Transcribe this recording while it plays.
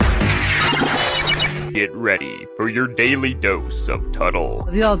Get ready for your daily dose of Tuttle.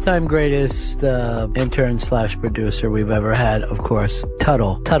 The all-time greatest intern/producer we've ever had, of course,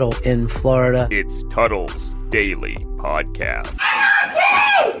 Tuttle. Tuttle in Florida. It's Tuttle's Daily Podcast.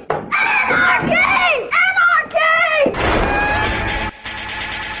 Anarchy! Anarchy! Anarchy!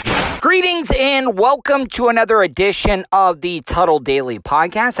 Greetings and welcome to another edition of the Tuttle Daily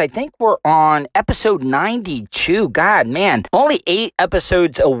Podcast. I think we're on episode 92. God, man, only 8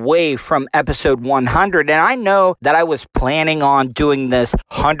 episodes away from episode 100. And I know that I was planning on doing this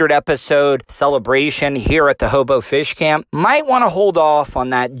 100 episode celebration here at the Hobo Fish Camp. Might want to hold off on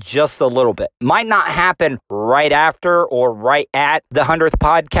that just a little bit. Might not happen right after or right at the 100th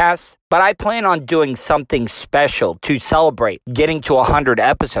podcast. But I plan on doing something special to celebrate getting to 100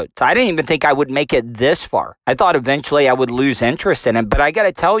 episodes. I didn't even think I would make it this far. I thought eventually I would lose interest in it, but I got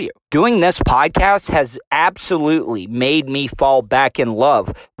to tell you, doing this podcast has absolutely made me fall back in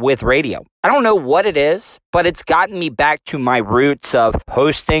love with radio. I don't know what it is, but it's gotten me back to my roots of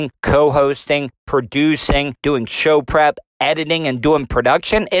hosting, co-hosting, producing, doing show prep, editing, and doing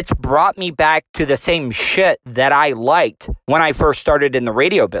production. It's brought me back to the same shit that I liked when I first started in the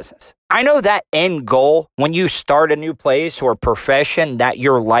radio business. I know that end goal, when you start a new place or profession that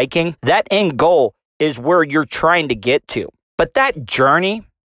you're liking, that end goal is where you're trying to get to. But that journey,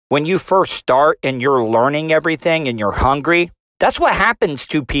 when you first start and you're learning everything and you're hungry, that's what happens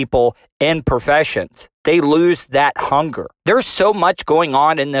to people in professions. They lose that hunger. There's so much going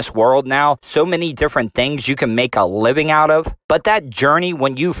on in this world now, so many different things you can make a living out of. But that journey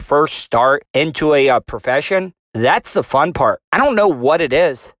when you first start into a profession, that's the fun part. I don't know what it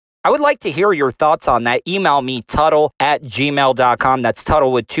is. I would like to hear your thoughts on that. Email me, tuttle@gmail.com. That's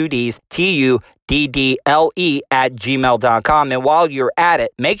Tuttle with 2 Ds, TUDDLE@gmail.com. And while you're at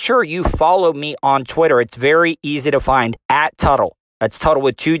it, make sure you follow me on Twitter. It's very easy to find, @Tuttle. That's Tuttle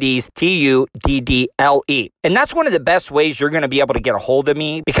with 2 Ds, TUDDLE. And that's one of the best ways you're going to be able to get a hold of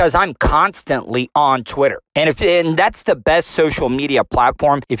me because I'm constantly on Twitter. And that's the best social media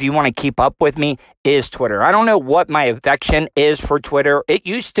platform if you want to keep up with me is Twitter. I don't know what my affection is for Twitter. It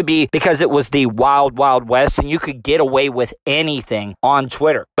used to be because it was the wild, wild west and you could get away with anything on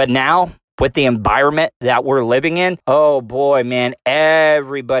Twitter. But now, with the environment that we're living in, oh boy, man,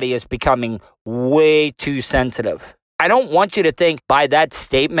 everybody is becoming way too sensitive. I don't want you to think by that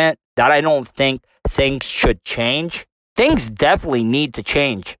statement that I don't think things should change. Things definitely need to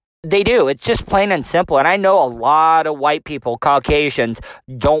change. They do. It's just plain and simple. And I know a lot of white people, Caucasians,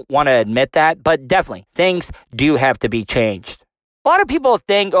 don't want to admit that, but definitely things do have to be changed. A lot of people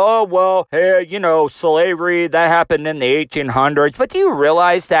think, oh, well, hey, slavery, that happened in the 1800s. But do you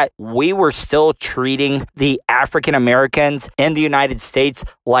realize that we were still treating the African Americans in the United States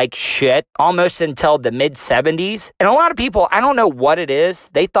like shit almost until the mid-70s? And a lot of people, I don't know what it is.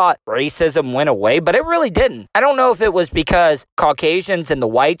 They thought racism went away, but it really didn't. I don't know if it was because Caucasians and the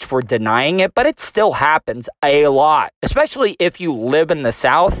whites were denying it, but it still happens a lot. Especially if you live in the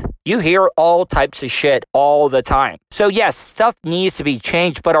South. You hear all types of shit all the time. So yes, stuff needs to be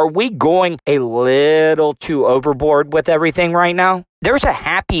changed, but are we going a little too overboard with everything right now? There's a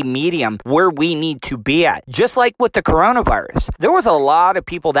happy medium where we need to be at. Just like with the coronavirus. There was a lot of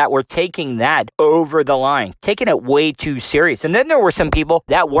people that were taking that over the line, taking it way too serious. And then there were some people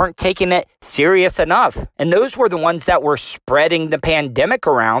that weren't taking it serious enough. And those were the ones that were spreading the pandemic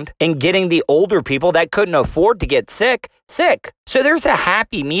around and getting the older people that couldn't afford to get sick. So there's a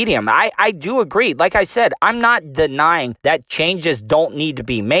happy medium. I do agree. Like I said, I'm not denying that changes don't need to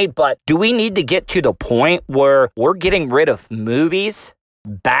be made, but do we need to get to the point where we're getting rid of movies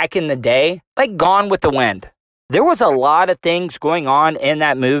back in the day? Like Gone with the Wind. There was a lot of things going on in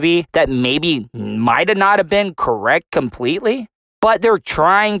that movie that maybe might have not have been correct completely. But they're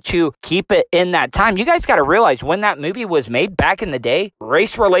trying to keep it in that time. You guys got to realize when that movie was made back in the day,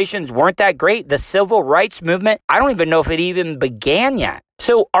 race relations weren't that great. The civil rights movement, I don't even know if it even began yet.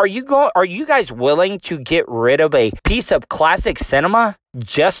 So are you guys willing to get rid of a piece of classic cinema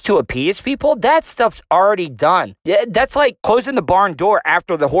just to appease people? That stuff's already done. That's like closing the barn door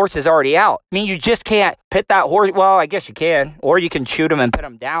after the horse is already out. I mean, you just can't pit that horse. Well, I guess you can. Or you can shoot him and put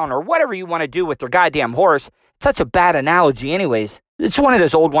him down or whatever you want to do with their goddamn horse. Such a bad analogy anyways. It's one of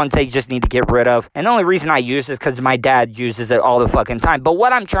those old ones they just need to get rid of. And the only reason I use it is because my dad uses it all the fucking time. But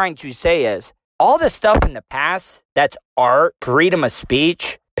what I'm trying to say is, all the stuff in the past that's art, freedom of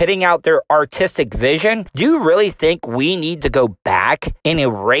speech, pitting out their artistic vision, do you really think we need to go back and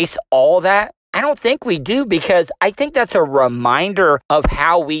erase all that? I don't think we do, because I think that's a reminder of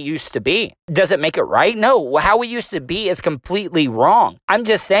how we used to be. Does it make it right? No. How we used to be is completely wrong. I'm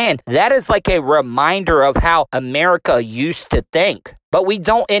just saying that is like a reminder of how America used to think. but we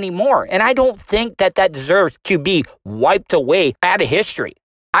don't anymore. And I don't think that deserves to be wiped away out of history.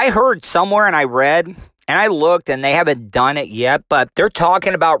 I heard somewhere and I read and I looked and they haven't done it yet, but they're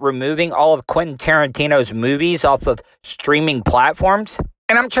talking about removing all of Quentin Tarantino's movies off of streaming platforms.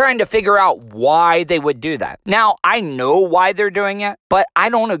 And I'm trying to figure out why they would do that. Now, I know why they're doing it, but I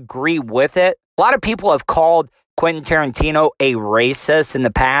don't agree with it. A lot of people have called Quentin Tarantino a racist in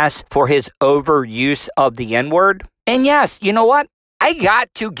the past for his overuse of the N-word. And yes, you know what? I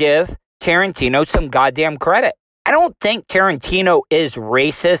got to give Tarantino some goddamn credit. I don't think Tarantino is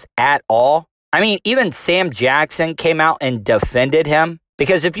racist at all. I mean, even Sam Jackson came out and defended him.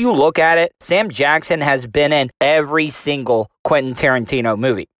 Because if you look at it, Sam Jackson has been in every single Quentin Tarantino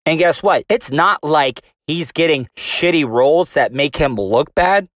movie. And guess what? It's not like he's getting shitty roles that make him look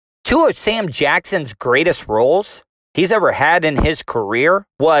bad. Two of Sam Jackson's greatest roles he's ever had in his career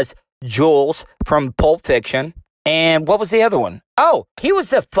was Jules from Pulp Fiction. And what was the other one? Oh, he was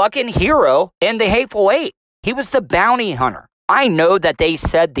the fucking hero in The Hateful Eight. He was the bounty hunter. I know that they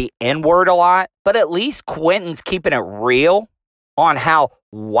said the N-word a lot, but at least Quentin's keeping it real on how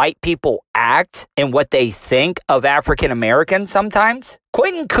white people act and what they think of African Americans sometimes.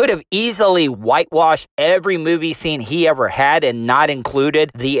 Quentin could have easily whitewashed every movie scene he ever had and not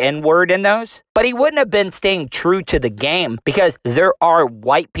included the N-word in those. But he wouldn't have been staying true to the game because there are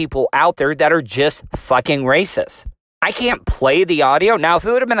white people out there that are just fucking racist. I can't play the audio. Now, if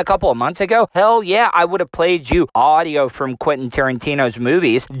it would have been a couple of months ago, hell yeah, I would have played you audio from Quentin Tarantino's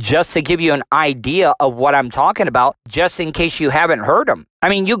movies just to give you an idea of what I'm talking about, just in case you haven't heard them. I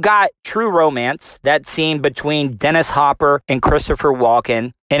mean, you got True Romance, that scene between Dennis Hopper and Christopher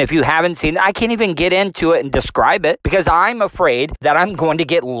Walken. And if you haven't seen it, I can't even get into it and describe it because I'm afraid that I'm going to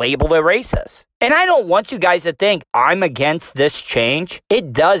get labeled a racist. And I don't want you guys to think I'm against this change.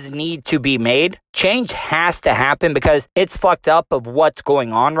 It does need to be made. Change has to happen because it's fucked up of what's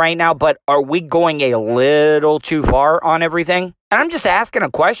going on right now. But are we going a little too far on everything? And I'm just asking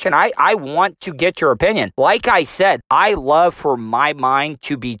a question. I want to get your opinion. Like I said, I love for my mind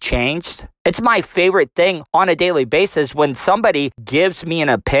to be changed. It's my favorite thing on a daily basis when somebody gives me an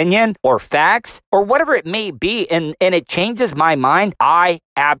opinion or facts or whatever it may be and it changes my mind. I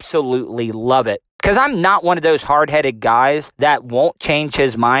absolutely love it. Because I'm not one of those hard-headed guys that won't change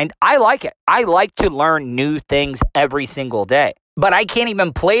his mind. I like it. I like to learn new things every single day. But I can't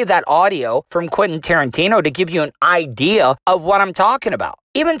even play that audio from Quentin Tarantino to give you an idea of what I'm talking about.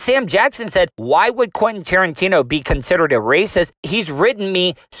 Even Sam Jackson said, why would Quentin Tarantino be considered a racist? He's written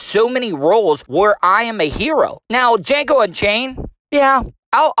me so many roles where I am a hero. Now, Django Unchained, yeah,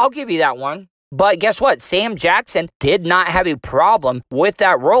 I'll give you that one. But guess what? Sam Jackson did not have a problem with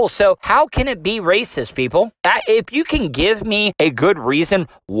that role. So how can it be racist, people? If you can give me a good reason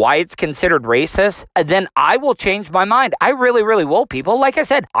why it's considered racist, then I will change my mind. I really, really will, people. Like I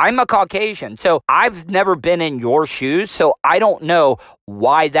said, I'm a Caucasian, so I've never been in your shoes, so I don't know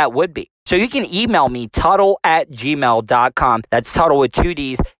why that would be. So you can email me, Tuddle@gmail.com. That's Tuddle with 2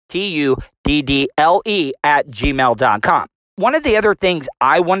 Ds, TUDDLE@gmail.com. One of the other things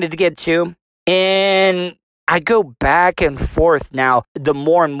I wanted to get to, and I go back and forth now, the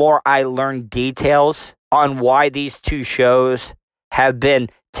more and more I learn details on why these two shows have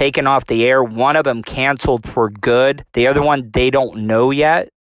been taken off the air. One of them canceled for good. The other one, they don't know yet.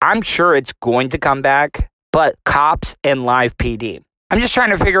 I'm sure it's going to come back, but Cops and Live PD. I'm just trying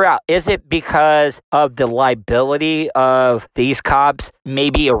to figure out, is it because of the liability of these cops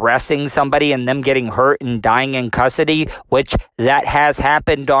maybe arresting somebody and them getting hurt and dying in custody, which that has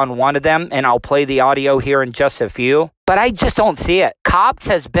happened on one of them, and I'll play the audio here in just a few. But I just don't see it. Cops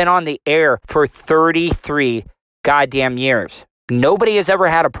has been on the air for 33 goddamn years. Nobody has ever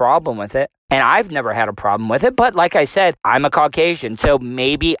had a problem with it. And I've never had a problem with it. But like I said, I'm a Caucasian. So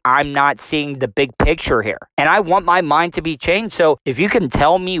maybe I'm not seeing the big picture here. And I want my mind to be changed. So if you can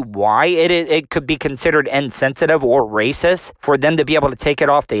tell me why it could be considered insensitive or racist for them to be able to take it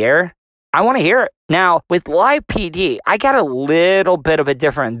off the air, I want to hear it. Now, with Live PD, I got a little bit of a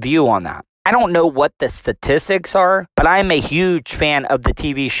different view on that. I don't know what the statistics are, but I'm a huge fan of the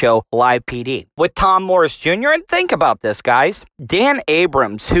TV show Live PD with Tom Morris Jr. And think about this, guys. Dan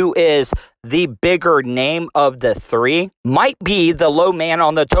Abrams, who is the bigger name of the three, might be the low man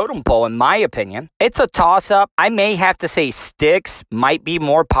on the totem pole, in my opinion. It's a toss-up. I may have to say Styx might be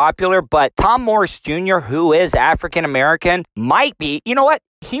more popular, but Tom Morris Jr., who is African-American, might be, you know what?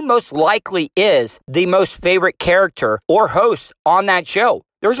 He most likely is the most favorite character or host on that show.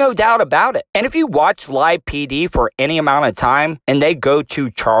 There's no doubt about it. And if you watch Live PD for any amount of time and they go to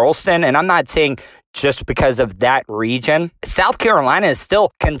Charleston, and I'm not saying just because of that region. South Carolina is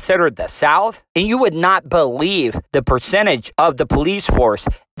still considered the South, and you would not believe the percentage of the police force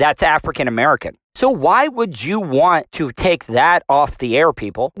that's African American. So why would you want to take that off the air,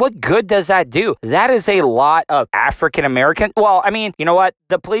 people? What good does that do? That is a lot of African American. Well, I mean, you know what?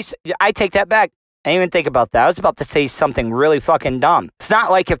 The police, I take that back. I didn't even think about that. I was about to say something really fucking dumb. It's not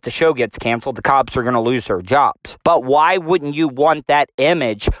like if the show gets canceled, the cops are going to lose their jobs. But why wouldn't you want that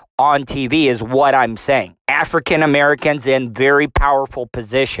image on TV is what I'm saying. African Americans in very powerful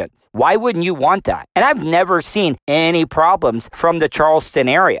positions. Why wouldn't you want that? And I've never seen any problems from the Charleston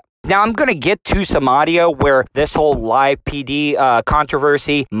area. Now, I'm going to get to some audio where this whole live PD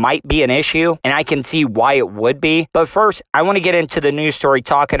controversy might be an issue, and I can see why it would be. But first, I want to get into the news story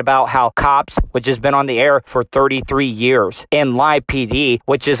talking about how Cops, which has been on the air for 33 years, and live PD,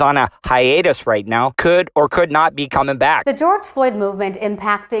 which is on a hiatus right now, could or could not be coming back. The George Floyd movement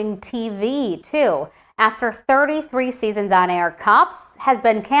impacting TV, too. After 33 seasons on air, Cops has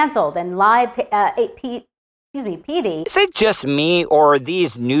been canceled, and live PD. Is it just me, or are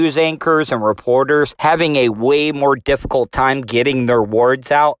these news anchors and reporters having a way more difficult time getting their words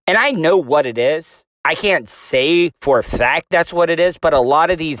out? And I know what it is. I can't say for a fact that's what it is, but a lot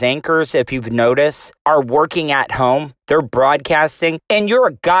of these anchors, if you've noticed, are working at home. They're broadcasting, and you're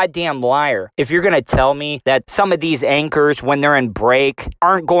a goddamn liar if you're going to tell me that some of these anchors, when they're in break,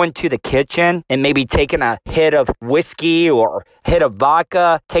 aren't going to the kitchen and maybe taking a hit of whiskey or hit of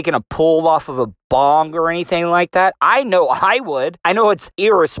vodka, taking a pull off of a bong or anything like that. I know I would. I know it's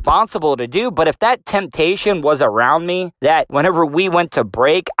irresponsible to do, but if that temptation was around me, that whenever we went to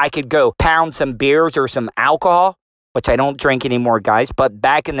break, I could go pound some beers or some alcohol, which I don't drink anymore, guys, but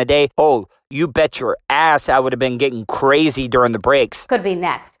back in the day, you bet your ass I would have been getting crazy during the breaks. Could be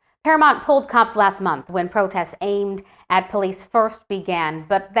next. Paramount pulled Cops last month when protests aimed at police first began,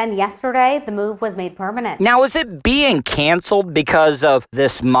 but then yesterday, the move was made permanent. Now, is it being canceled because of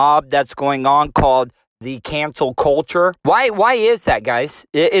this mob that's going on called the cancel culture? Why is that, guys?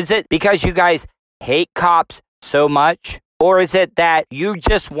 Is it because you guys hate cops so much? Or is it that you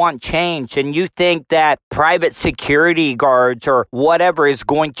just want change and you think that private security guards or whatever is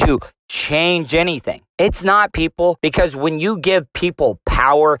going to change anything? It's not, people, because when you give people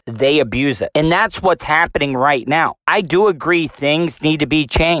power, they abuse it. And that's what's happening right now. I do agree things need to be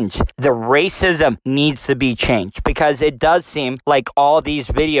changed. The racism needs to be changed because it does seem like all these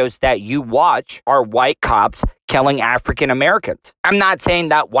videos that you watch are white cops killing African Americans. I'm not saying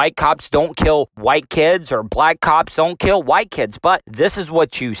that white cops don't kill white kids or black cops don't kill white kids, but this is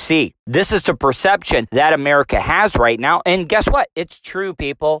what you see. This is the perception that America has right now. And guess what? It's true,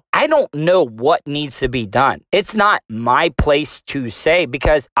 people. I don't know what needs to be done. It's not my place to say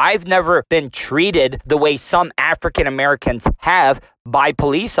because I've never been treated the way some African Americans have by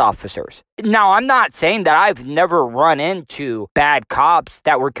police officers. Now, I'm not saying that I've never run into bad cops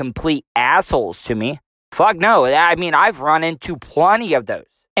that were complete assholes to me. Fuck no. I mean, I've run into plenty of those.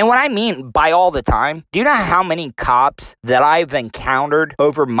 And what I mean by all the time, do you know how many cops that I've encountered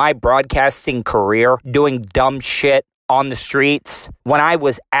over my broadcasting career doing dumb shit on the streets when I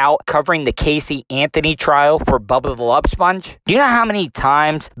was out covering the Casey Anthony trial for Bubba the Love Sponge? Do you know how many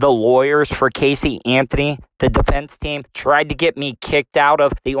times the lawyers for Casey Anthony, the defense team, tried to get me kicked out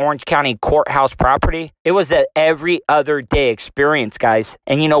of the Orange County courthouse property? It was an every other day experience, guys.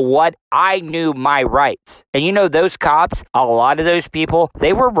 And you know what? I knew my rights. And you know, those cops, a lot of those people,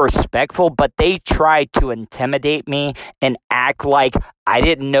 they were respectful, but they tried to intimidate me and act like I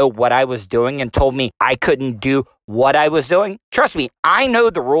didn't know what I was doing and told me I couldn't do what I was doing. Trust me, I know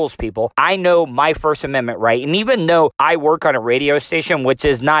the rules, people. I know my First Amendment right. And even though I work on a radio station, which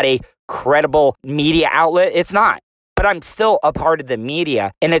is not a credible media outlet, it's not. But I'm still a part of the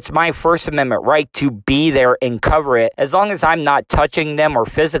media, and it's my First Amendment right to be there and cover it. As long as I'm not touching them or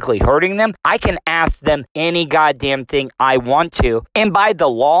physically hurting them, I can ask them any goddamn thing I want to. And by the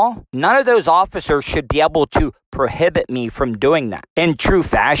law, none of those officers should be able to prohibit me from doing that. In true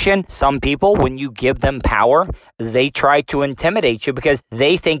fashion, some people, when you give them power, they try to intimidate you because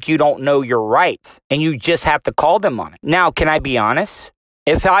they think you don't know your rights, and you just have to call them on it. Now, can I be honest?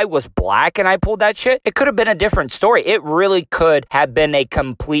 If I was black and I pulled that shit, it could have been a different story. It really could have been a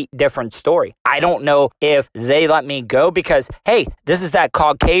complete different story. I don't know if they let me go because, hey, this is that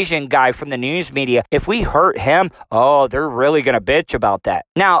Caucasian guy from the news media. If we hurt him, they're really going to bitch about that.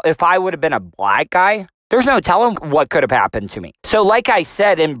 Now, if I would have been a black guy, there's no telling what could have happened to me. So like I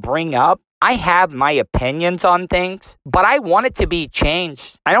said and bring up, I have my opinions on things, but I want it to be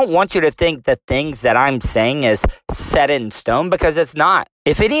changed. I don't want you to think the things that I'm saying is set in stone because it's not.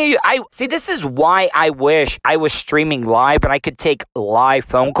 If any of you, this is why I wish I was streaming live and I could take live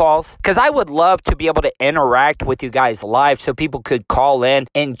phone calls. Because I would love to be able to interact with you guys live so people could call in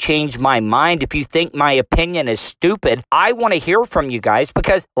and change my mind. If you think my opinion is stupid, I want to hear from you guys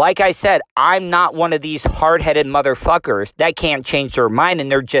because, like I said, I'm not one of these hard-headed motherfuckers that can't change their mind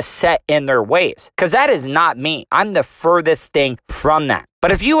and they're just set in their ways. Because that is not me. I'm the furthest thing from that.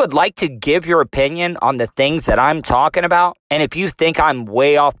 But if you would like to give your opinion on the things that I'm talking about, and if you think I'm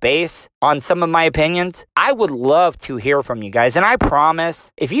way off base on some of my opinions, I would love to hear from you guys. And I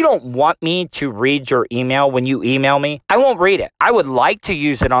promise, if you don't want me to read your email when you email me, I won't read it. I would like to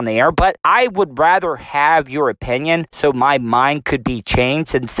use it on the air, but I would rather have your opinion so my mind could be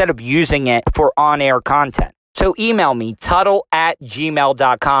changed instead of using it for on-air content. So email me,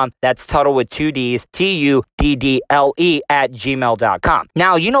 Tuddle@gmail.com. That's Tuddle with 2 Ds, Tuddle @gmail.com.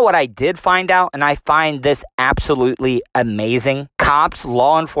 Now, you know what I did find out, and I find this absolutely amazing? Cops,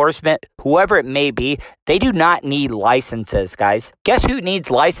 law enforcement, whoever it may be, they do not need licenses, guys. Guess who needs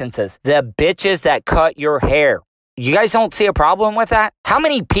licenses? The bitches that cut your hair. You guys don't see a problem with that? How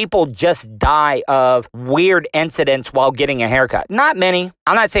many people just die of weird incidents while getting a haircut? Not many.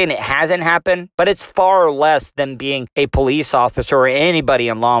 I'm not saying it hasn't happened, but it's far less than being a police officer or anybody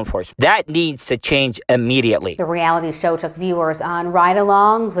in law enforcement. That needs to change immediately. The reality show took viewers on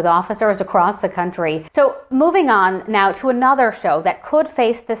ride-alongs with officers across the country. So moving on now to another show that could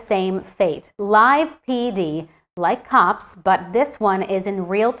face the same fate. Live PD, like Cops, but this one is in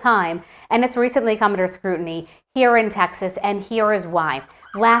real time, and it's recently come under scrutiny here in Texas, and here is why.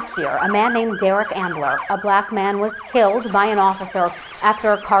 Last year, a man named Derek Ambler, a black man, was killed by an officer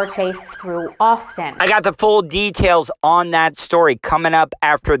after a car chase through Austin. I got the full details on that story coming up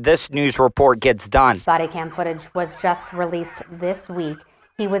after this news report gets done. Body cam footage was just released this week.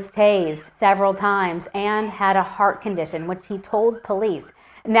 He was tased several times and had a heart condition, which he told police.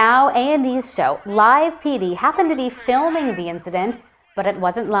 Now, A&E's show, Live PD, happened to be filming the incident, but it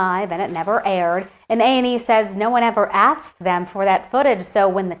wasn't live and it never aired. And A&E says no one ever asked them for that footage, so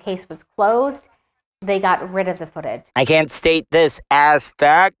when the case was closed, they got rid of the footage. I can't state this as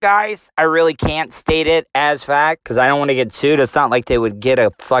fact, guys. I really can't state it as fact because I don't want to get sued. It's not like they would get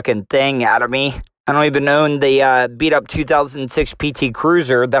a fucking thing out of me. I don't even own the beat-up 2006 PT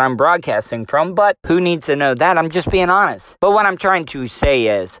Cruiser that I'm broadcasting from, but who needs to know that? I'm just being honest. But what I'm trying to say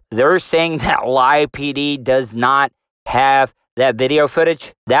is they're saying that Live PD does not have that video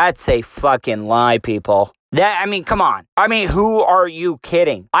footage. That's a fucking lie, people. Come on. Who are you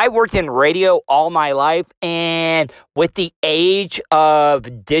kidding? I worked in radio all my life, and with the age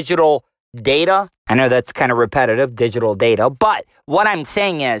of digital data, I know that's kind of repetitive, digital data, but what I'm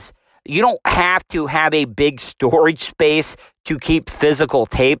saying is, you don't have to have a big storage space to keep physical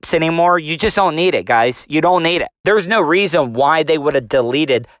tapes anymore. You just don't need it, guys. You don't need it. There's no reason why they would have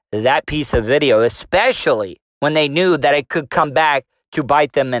deleted that piece of video, especially when they knew that it could come back to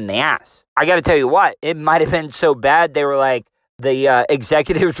bite them in the ass. I got to tell you what, it might have been so bad. They were like, the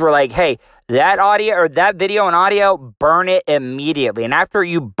executives were like, hey, that audio or that video and audio, burn it immediately. And after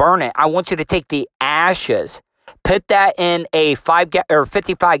you burn it, I want you to take the ashes, put that in a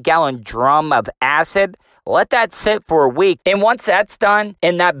 55-gallon drum of acid. Let that sit for a week. And once that's done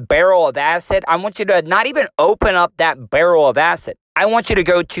in that barrel of acid, I want you to not even open up that barrel of acid. I want you to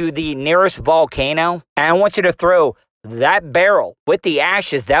go to the nearest volcano and I want you to throw that barrel with the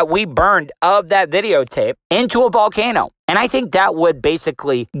ashes that we burned of that videotape into a volcano. And I think that would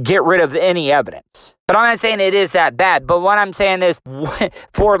basically get rid of any evidence. But I'm not saying it is that bad. But what I'm saying is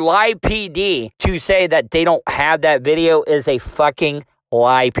for Live PD to say that they don't have that video is a fucking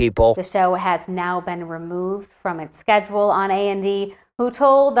lie, people. The show has now been removed from its schedule on A&E, who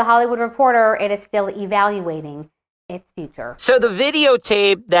told The Hollywood Reporter it is still evaluating its future. So the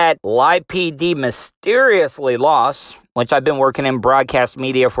videotape that Live PD mysteriously lost, which I've been working in broadcast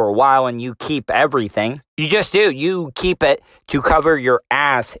media for a while, and you keep everything. You just do. You keep it to cover your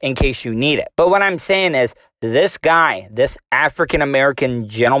ass in case you need it. But what I'm saying is this guy, this African-American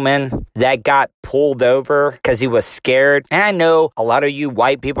gentleman that got pulled over because he was scared. And I know a lot of you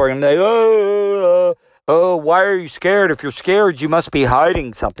white people are going to be like, oh, why are you scared? If you're scared, you must be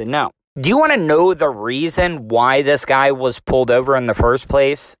hiding something. No. Do you want to know the reason why this guy was pulled over in the first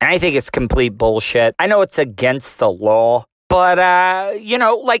place? And I think it's complete bullshit. I know it's against the law, but,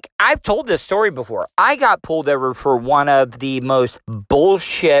 I've told this story before. I got pulled over for one of the most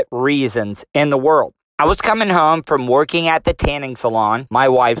bullshit reasons in the world. I was coming home from working at the tanning salon, my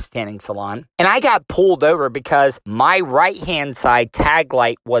wife's tanning salon, and I got pulled over because my right-hand side tag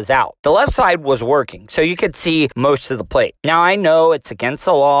light was out. The left side was working, so you could see most of the plate. Now, I know it's against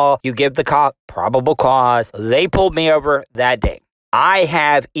the law. You give the cop probable cause. They pulled me over that day. I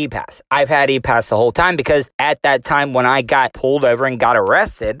have E-Pass. I've had E-Pass the whole time because at that time when I got pulled over and got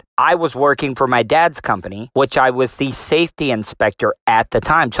arrested, I was working for my dad's company, which I was the safety inspector at the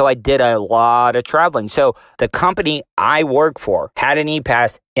time. So I did a lot of traveling. So the company I work for had an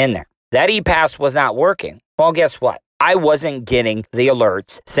E-Pass in there. That E-Pass was not working. Well, guess what? I wasn't getting the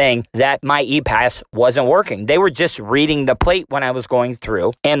alerts saying that my E-Pass wasn't working. They were just reading the plate when I was going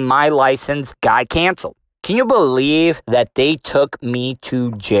through and my license got canceled. Can you believe that they took me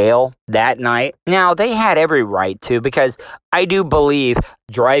to jail that night? Now, they had every right to because I do believe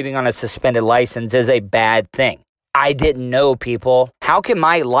driving on a suspended license is a bad thing. I didn't know, people. How can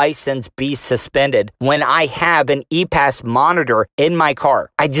my license be suspended when I have an E-Pass monitor in my car?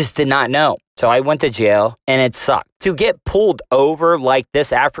 I just did not know. So I went to jail and it sucked. To get pulled over like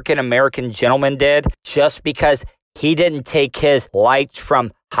this African-American gentleman did just because he didn't take his lights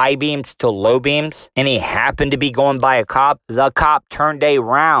from high beams to low beams, and he happened to be going by a cop, the cop turned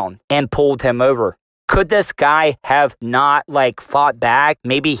around and pulled him over. Could this guy have not fought back?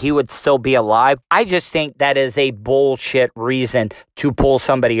 Maybe he would still be alive. I just think that is a bullshit reason to pull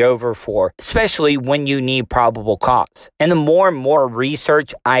somebody over for, especially when you need probable cause. And the more and more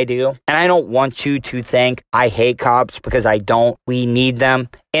research I do, and I don't want you to think I hate cops because I don't. We need them.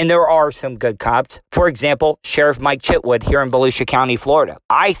 And there are some good cops. For example, Sheriff Mike Chitwood here in Volusia County, Florida.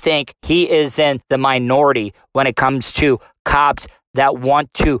 I think he is in the minority when it comes to cops that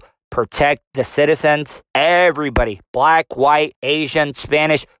want to protect the citizens, everybody, black, white, Asian,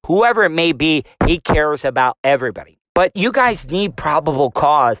 Spanish, whoever it may be, he cares about everybody. But you guys need probable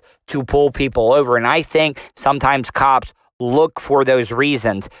cause to pull people over. And I think sometimes cops look for those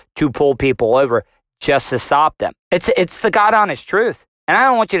reasons to pull people over just to stop them. It's the God honest truth. And I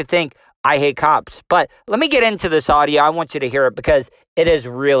don't want you to think I hate cops. But let me get into this audio. I want you to hear it because it is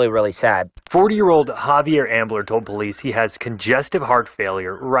really, really sad. 40-year-old Javier Ambler told police he has congestive heart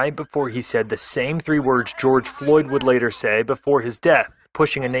failure right before he said the same 3 words George Floyd would later say before his death,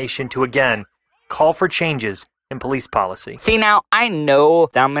 pushing a nation to again call for changes in police policy. See, now, I know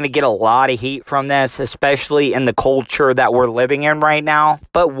that I'm going to get a lot of heat from this, especially in the culture that we're living in right now.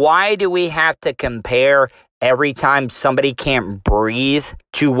 But why do we have to compare every time somebody can't breathe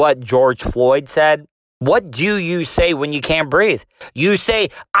to what George Floyd said? What do you say when you can't breathe? You say,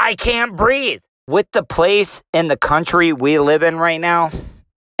 I can't breathe. With the place in the country we live in right now,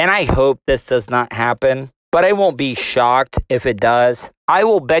 and I hope this does not happen, but I won't be shocked if it does. I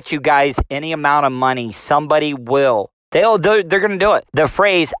will bet you guys any amount of money somebody will. They're going to do it. The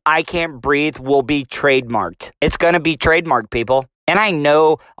phrase, I can't breathe, will be trademarked. It's going to be trademarked, people. And I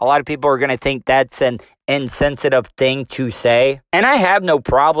know a lot of people are going to think that's an insensitive thing to say. And I have no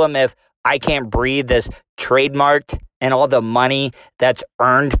problem if I can't breathe is trademarked and all the money that's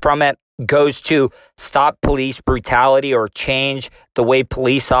earned from it goes to stop police brutality or change the way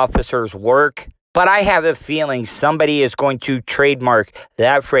police officers work. But I have a feeling somebody is going to trademark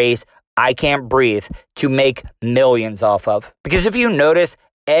that phrase, I can't breathe, to make millions off of. Because if you notice,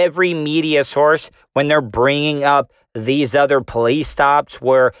 every media source, when they're bringing up these other police stops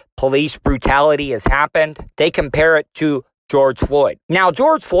where police brutality has happened, they compare it to George Floyd. Now,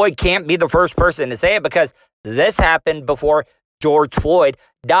 George Floyd can't be the first person to say it because this happened before George Floyd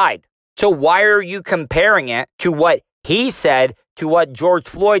died. So why are you comparing it to what he said to what George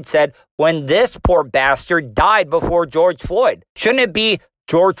Floyd said when this poor bastard died before George Floyd? Shouldn't it be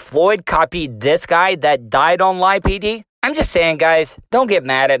George Floyd copied this guy that died on Live PD? I'm just saying, guys, don't get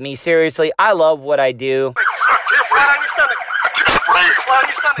mad at me. Seriously, I love what I do.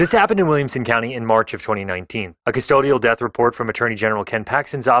 This happened in Williamson County in March of 2019. A custodial death report from Attorney General Ken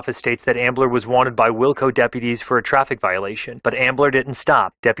Paxton's office states that Ambler was wanted by Wilco deputies for a traffic violation, but Ambler didn't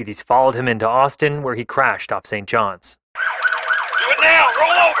stop. Deputies followed him into Austin, where he crashed off St. John's. Do it now!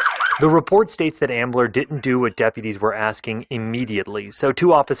 Roll over! The report states that Ambler didn't do what deputies were asking immediately, so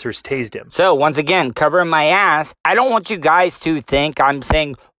 2 officers tased him. So, once again, covering my ass, I don't want you guys to think I'm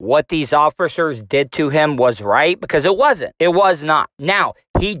saying what these officers did to him was right, because it wasn't. It was not. Now,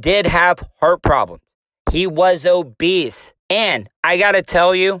 he did have heart problems. He was obese. And I gotta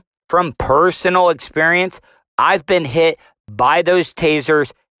tell you, from personal experience, I've been hit by those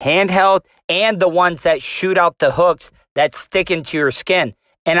tasers, handheld, and the ones that shoot out the hooks that stick into your skin.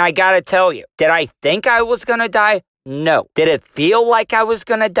 And I gotta tell you, did I think I was gonna die? No. Did it feel like I was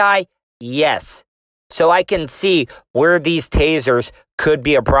gonna die? Yes. So I can see where these tasers could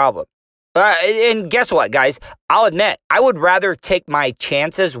be a problem. And guess what, guys? I'll admit, I would rather take my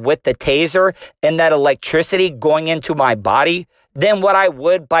chances with the taser and that electricity going into my body than what I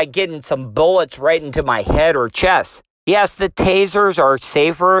would by getting some bullets right into my head or chest. Yes, the tasers are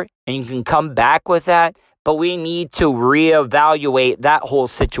safer and you can come back with that, but we need to reevaluate that whole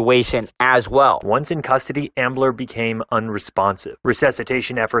situation as well. Once in custody, Ambler became unresponsive.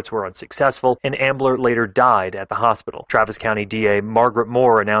 Resuscitation efforts were unsuccessful, and Ambler later died at the hospital. Travis County DA Margaret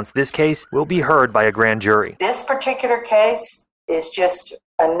Moore announced this case will be heard by a grand jury. This particular case is just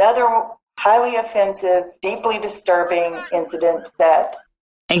another highly offensive, deeply disturbing incident that...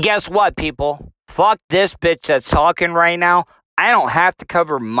 And guess what, people? Fuck this bitch that's talking right now. I don't have to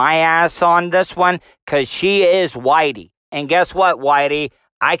cover my ass on this one because she is Whitey. And guess what, Whitey?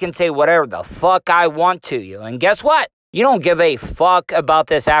 I can say whatever the fuck I want to you. And guess what? You don't give a fuck about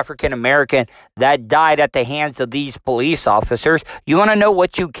this African American that died at the hands of these police officers. You want to know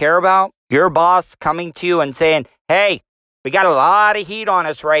what you care about? Your boss coming to you and saying, hey, we got a lot of heat on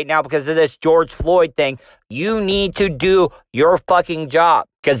us right now because of this George Floyd thing. You need to do your fucking job.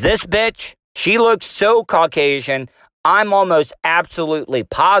 Because this bitch, she looks so Caucasian. I'm almost absolutely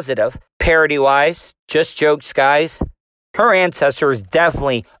positive, parody-wise, just jokes, guys. Her ancestors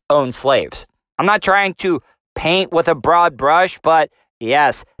definitely owned slaves. I'm not trying to paint with a broad brush, but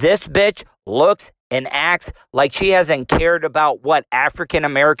yes, this bitch looks and acts like she hasn't cared about what African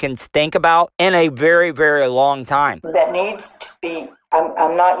Americans think about in a very, very long time. That needs to be,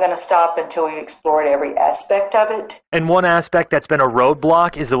 I'm not going to stop until we've explored every aspect of it. And one aspect that's been a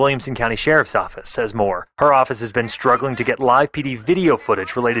roadblock is the Williamson County Sheriff's Office, says Moore. Her office has been struggling to get live PD video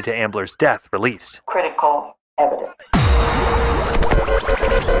footage related to Ambler's death released. Critical evidence.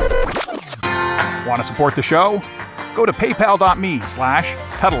 Want to support the show? Go to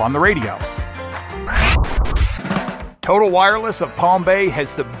paypal.me/Tuttle on the radio. Total Wireless of Palm Bay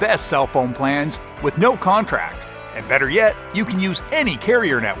has the best cell phone plans with no contract. And better yet, you can use any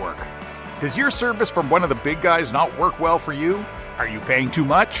carrier network. Does your service from one of the big guys not work well for you? Are you paying too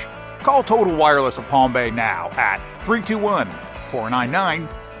much? Call Total Wireless of Palm Bay now at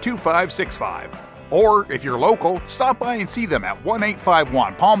 321-499-2565. Or if you're local, stop by and see them at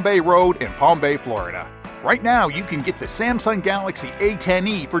 1851 Palm Bay Road in Palm Bay, Florida. Right now, you can get the Samsung Galaxy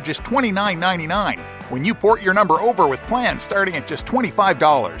A10e for just $29.99 when you port your number over with plans starting at just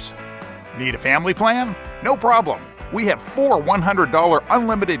 $25. Need a family plan? No problem. We have 4 $100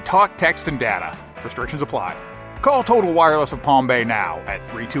 unlimited talk, text, and data. Restrictions apply. Call Total Wireless of Palm Bay now at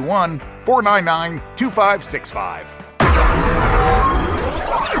 321-499-2565.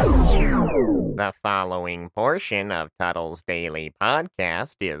 The following portion of Tuttle's Daily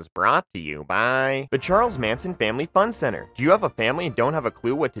Podcast is brought to you by the Charles Manson Family Fun Center. Do you have a family and don't have a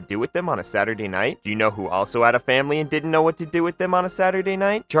clue what to do with them on a Saturday night? Do you know who also had a family and didn't know what to do with them on a Saturday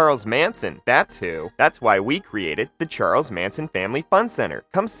night? Charles Manson, that's who. That's why we created the Charles Manson Family Fun Center.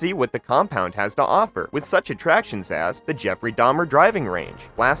 Come see what the compound has to offer with such attractions as the Jeffrey Dahmer driving range,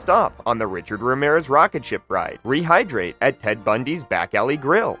 blast off on the Richard Ramirez rocket ship ride, rehydrate at Ted Bundy's back alley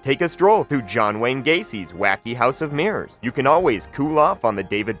grill, take a stroll through John Wayne Gacy's wacky House of Mirrors. You can always cool off on the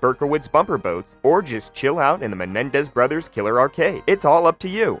David Berkowitz bumper boats or just chill out in the Menendez Brothers Killer Arcade. It's all up to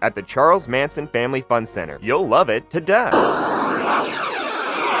you at the Charles Manson Family Fun Center. You'll love it to death.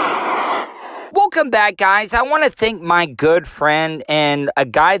 Welcome back, guys. I want to thank my good friend and a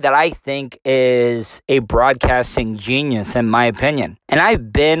guy that I think is a broadcasting genius, in my opinion. And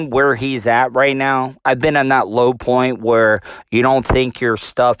I've been where he's at right now. I've been in that low point where you don't think your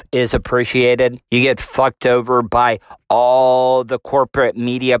stuff is appreciated. You get fucked over by all the corporate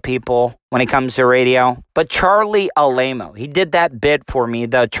media people when it comes to radio. But Charlie Alamo, he did that bit for me,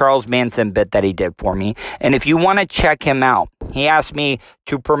 the Charles Manson bit that he did for me. And if you want to check him out, he asked me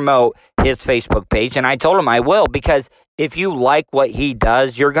to promote his Facebook page. And I told him I will, because if you like what he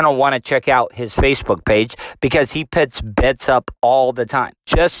does, you're going to want to check out his Facebook page because he puts bits up all the time.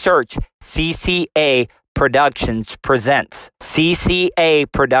 Just search CCA Productions Presents. CCA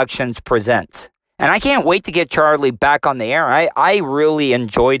Productions Presents. And I can't wait to get Charlie back on the air. I really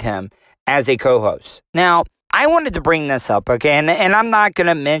enjoyed him as a co-host. Now, I wanted to bring this up, okay? And I'm not going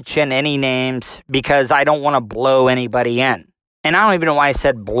to mention any names because I don't want to blow anybody in. And I don't even know why I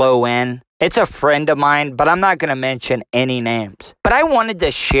said blow in. It's a friend of mine, but I'm not going to mention any names. But I wanted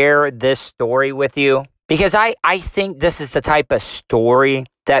to share this story with you because I think this is the type of story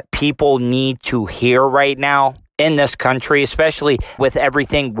that people need to hear right now in this country, especially with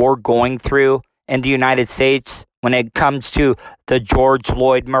everything we're going through in the United States when it comes to the George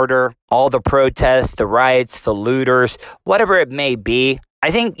Floyd murder, all the protests, the riots, the looters, whatever it may be.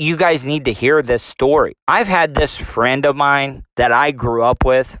 I think you guys need to hear this story. I've had this friend of mine that I grew up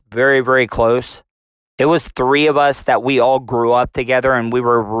with, very, very close. It was 3 of us that we all grew up together and we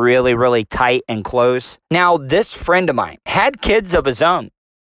were really, really tight and close. Now, this friend of mine had kids of his own,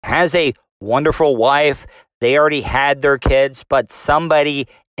 has a wonderful wife. They already had their kids, but somebody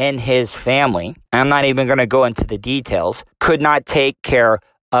in his family, I'm not even going to go into the details, could not take care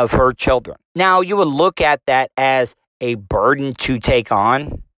of her children. Now, you would look at that as a burden to take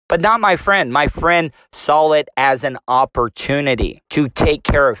on, but not my friend. My friend saw it as an opportunity to take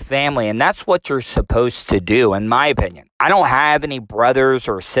care of family, and that's what you're supposed to do, in my opinion. I don't have any brothers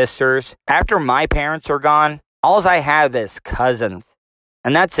or sisters. After my parents are gone, all I have is cousins,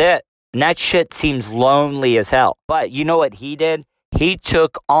 and that's it. And that shit seems lonely as hell. But you know what he did? He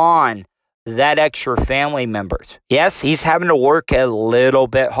took on that extra family members. Yes, he's having to work a little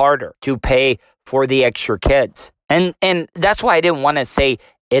bit harder to pay for the extra kids. And that's why I didn't want to say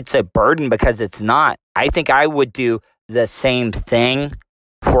it's a burden, because it's not. I think I would do the same thing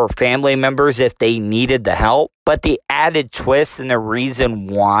for family members if they needed the help. But the added twist and the reason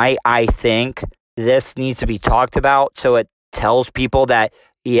why I think this needs to be talked about, so it tells people that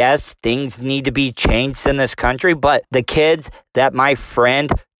yes, things need to be changed in this country, but the kids that my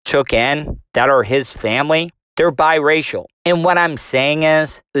friend took in that are his family, they're biracial. And what I'm saying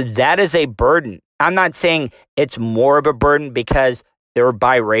is that is a burden. I'm not saying it's more of a burden because they're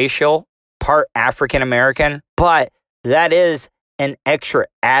biracial, part African American, but that is an extra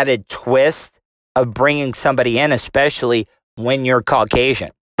added twist of bringing somebody in, especially when you're Caucasian.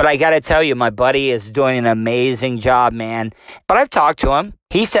 But I got to tell you, my buddy is doing an amazing job, man. But I've talked to him.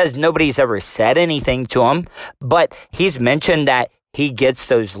 He says nobody's ever said anything to him, but he's mentioned that he gets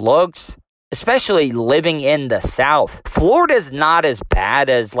those looks, especially living in the South. Florida's not as bad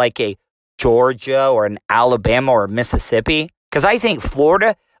as like a Georgia or an Alabama or Mississippi, because I think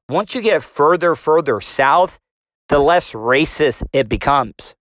Florida, once you get further south, the less racist it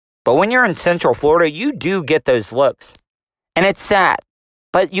becomes. But when you're in Central Florida, you do get those looks, and it's sad.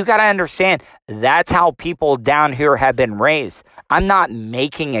 But you got to understand, that's how people down here have been raised. I'm not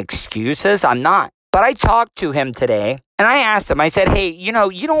making excuses. I'm not. But I talked to him today, and I asked him, I said, hey, you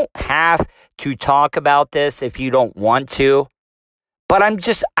don't have to talk about this if you don't want to. But I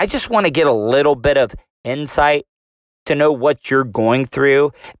just want to get a little bit of insight to know what you're going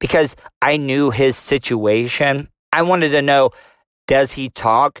through, because I knew his situation. I wanted to know, does he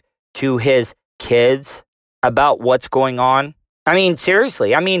talk to his kids about what's going on? I mean,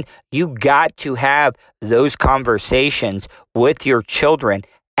 seriously, you got to have those conversations with your children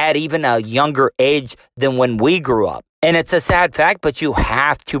at even a younger age than when we grew up. And it's a sad fact, but you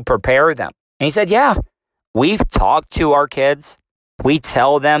have to prepare them. And he said, yeah, we've talked to our kids. We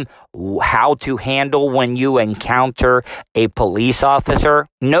tell them how to handle when you encounter a police officer.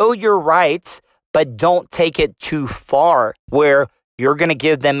 Know your rights, but don't take it too far where you're going to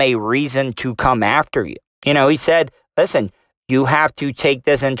give them a reason to come after you. He said, listen, you have to take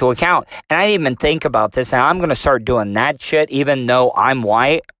this into account. And I didn't even think about this. And I'm going to start doing that shit even though I'm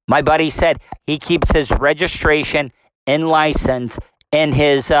white. My buddy said he keeps his registration and license in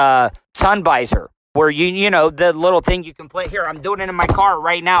his sun visor, where the little thing you can play. Here, I'm doing it in my car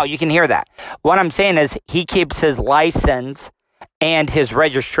right now. You can hear that. What I'm saying is he keeps his license and his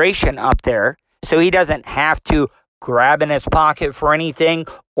registration up there so he doesn't have to grab in his pocket for anything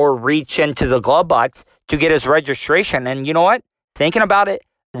or reach into the glove box to get his registration. And you know what? Thinking about it,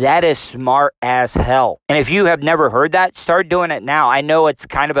 that is smart as hell. And if you have never heard that, start doing it now. I know it's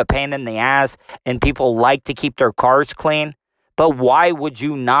kind of a pain in the ass and people like to keep their cars clean, but why would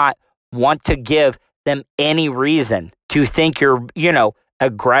you not want to give them any reason to think you're,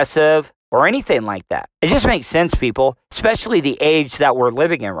 aggressive or anything like that? It just makes sense, people, especially the age that we're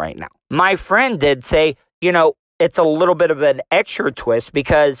living in right now. My friend did say, it's a little bit of an extra twist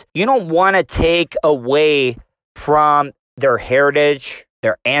because you don't want to take away from their heritage,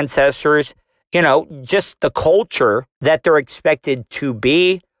 their ancestors, just the culture that they're expected to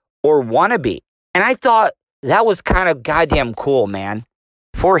be or want to be. And I thought that was kind of goddamn cool, man.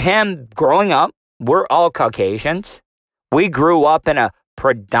 For him, growing up, we're all Caucasians. We grew up in a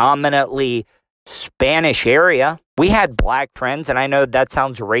predominantly Spanish area. We had black friends, and I know that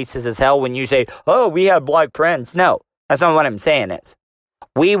sounds racist as hell when you say, oh, we have black friends. No, that's not what I'm saying is.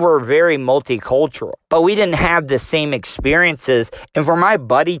 We were very multicultural, but we didn't have the same experiences. And for my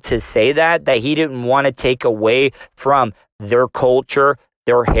buddy to say that he didn't want to take away from their culture,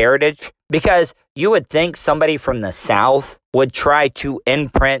 their heritage, because you would think somebody from the South would try to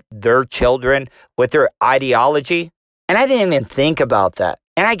imprint their children with their ideology. And I didn't even think about that.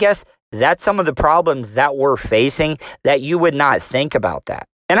 And I guess that's some of the problems that we're facing, that you would not think about that.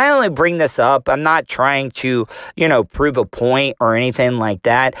 And I only bring this up. I'm not trying to, prove a point or anything like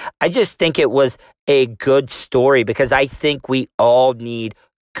that. I just think it was a good story because I think we all need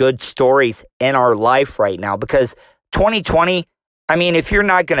good stories in our life right now, because 2020, if you're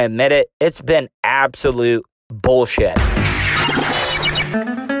not going to admit it, it's been absolute bullshit.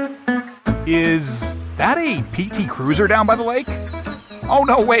 Is that a PT Cruiser down by the lake? Oh,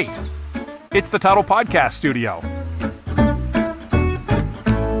 no, wait. It's the Tuttle Podcast Studio.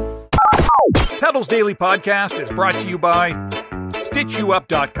 Tuttle's Daily Podcast is brought to you by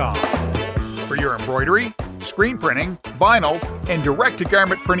StitchYouUp.com. For your embroidery, screen printing, vinyl, and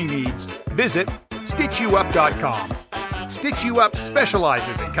direct-to-garment printing needs, visit StitchYouUp.com. Stitch You Up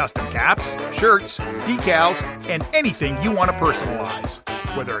specializes in custom caps, shirts, decals, and anything you want to personalize.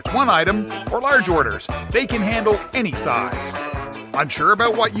 Whether it's one item or large orders, they can handle any size. Unsure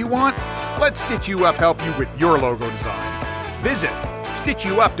about what you want? Let Stitch You Up help you with your logo design. Visit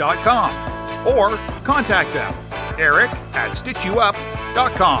StitchYouUp.com or contact them,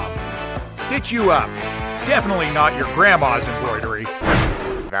 Eric@StitchYouUp.com. Stitch You Up. Definitely not your grandma's embroidery.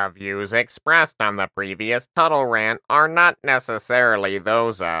 The views expressed on the previous Tuttle rant are not necessarily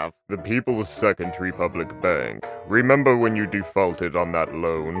those of the People's Second Republic Bank. Remember when you defaulted on that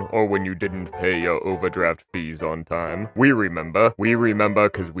loan, or when you didn't pay your overdraft fees on time? We remember. We remember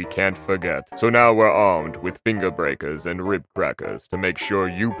because we can't forget. So now we're armed with finger breakers and rib crackers to make sure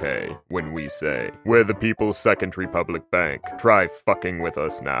you pay when we say, we're the People's Second Republic Bank. Try fucking with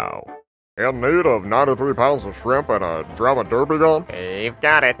us now. In need of 93 pounds of shrimp and a drum of derby gun? They've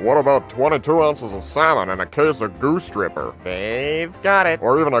got it. What about 22 ounces of salmon and a case of goose stripper? They've got it.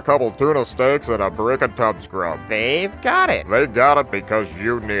 Or even a couple tuna steaks and a brick of tub scrub? They've got it. They got it because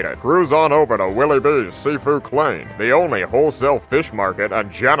you need it. Cruise on over to Willie B's Seafood Clean, the only wholesale fish market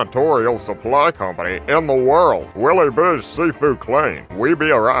and janitorial supply company in the world. Willie B's Seafood Clean. We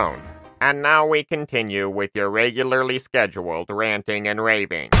be around. And now we continue with your regularly scheduled ranting and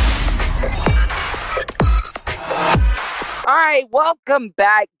raving. All right, welcome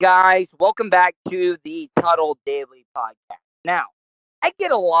back, guys. Welcome back to the Tuttle Daily Podcast. Now, I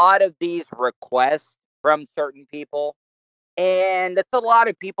get a lot of these requests from certain people, and it's a lot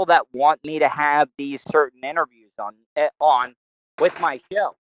of people that want me to have these certain interviews on with my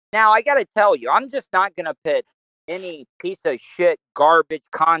show. Now, I got to tell you, I'm just not going to put any piece of shit, garbage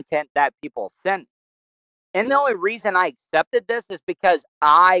content that people send. And the only reason I accepted this is because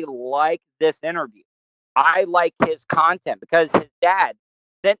I like this interview. I like his content because his dad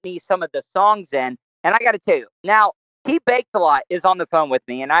sent me some of the songs in. And I got to tell you, now, T Baked a Lot is on the phone with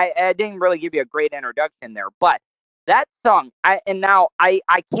me. And I didn't really give you a great introduction there. But that song, I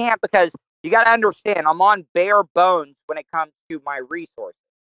can't, because you got to understand, I'm on bare bones when it comes to my resources.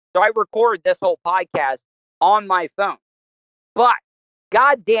 So I record this whole podcast on my phone. But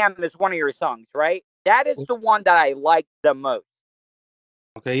Goddamn is one of your songs, right? That is the one that I like the most.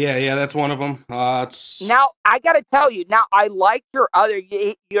 Okay, yeah, that's one of them. Now, I got to tell you, now, I liked your other,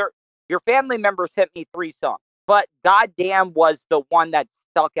 your family member sent me 3 songs, but Goddamn was the one that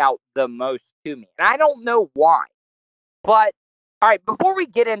stuck out the most to me. And I don't know why. But, all right, before we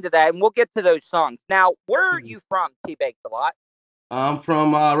get into that, and we'll get to those songs. Now, where are you from, T-Baked a Lot? I'm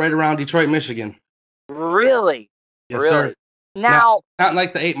from right around Detroit, Michigan. Really? Yes, really? Sir. Now, not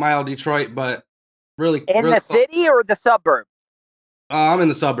like the 8 Mile Detroit, but really. In really the city or the suburb? I'm in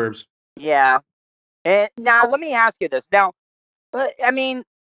the suburbs. Yeah. And now, let me ask you this. Now, I mean,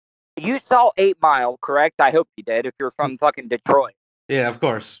 you saw 8 Mile, correct? I hope you did, if you're from fucking Detroit. Yeah, of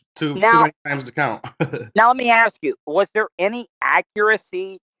course. Too many times to count. Now, let me ask you, was there any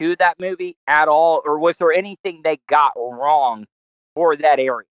accuracy to that movie at all, or was there anything they got wrong for that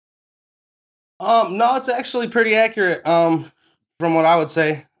area? No, it's actually pretty accurate, from what I would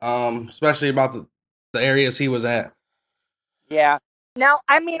say, especially about the areas he was at. Yeah. Now,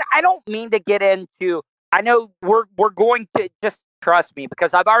 I mean, I don't mean to get into, I know we're going to, just trust me,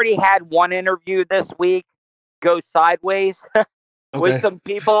 because I've already had one interview this week go sideways with some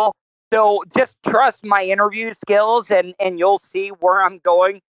people. So just trust my interview skills and you'll see where I'm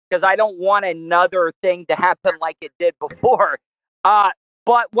going, because I don't want another thing to happen like it did before. But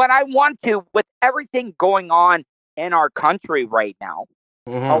what I want to, with everything going on in our country right now,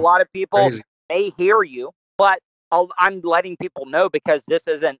 a lot of people may hear you, but I'm letting people know, because this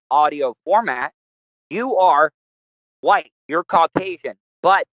is an audio format. You are white, you're Caucasian,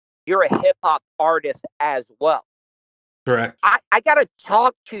 but you're a hip hop artist as well. Correct. I got to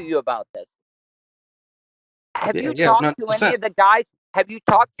talk to you about this. Have you talked to any of the guys? Have you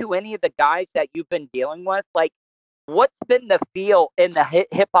talked to any of the guys that you've been dealing with? Like, what's been the feel in the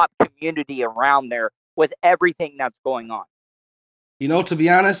hip hop community around there with everything that's going on? You know, to be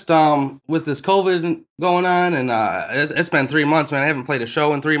honest, with this COVID going on, and it's been 3 months, man. I haven't played a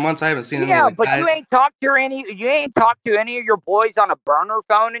show in 3 months. I haven't seen any of the guys. You ain't talked to any of your boys on a burner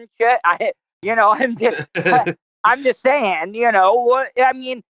phone and shit. I'm just saying, all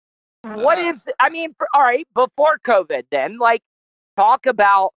right, before COVID then, like, talk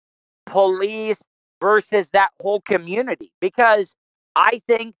about police versus that whole community, because I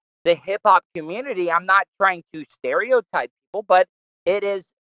think the hip hop community, I'm not trying to stereotype people, but it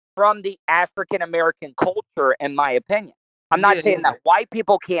is from the African American culture, in my opinion. I'm not saying that white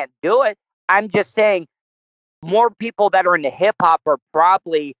people can't do it. I'm just saying more people that are into hip hop are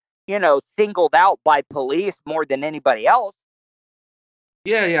probably, singled out by police more than anybody else.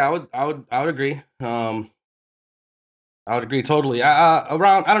 Yeah, I would agree. I would agree totally. I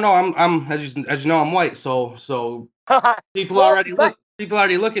don't know. I'm as you know, I'm white, so people already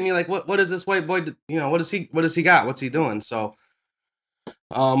look at me like, what is this white boy? What does he got? What's he doing? So,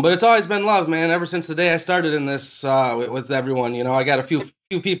 but it's always been love, man. Ever since the day I started in this with everyone, I got a few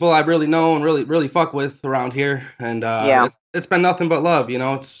people I really know and really fuck with around here, and it's been nothing but love.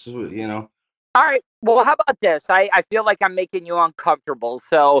 It's All right. Well, how about this? I feel like I'm making you uncomfortable,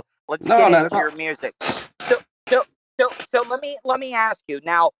 so let's get into your music. So let me ask you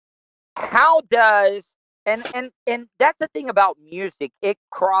now, how does and that's the thing about music, it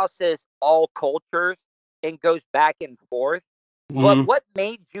crosses all cultures and goes back and forth. But what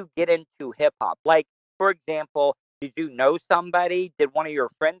made you get into hip hop? Like, for example, did you know somebody? Did one of your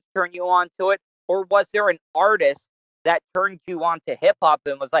friends turn you on to it? Or was there an artist that turned you on to hip hop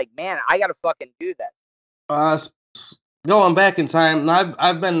and was like, man, I gotta fucking do that? Going back in time,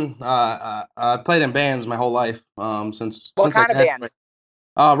 I've been played in bands my whole life. Since what kind of bands?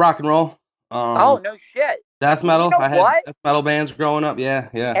 Rock and roll. Oh no shit. Death metal. You know I had what? death metal bands growing up. Yeah.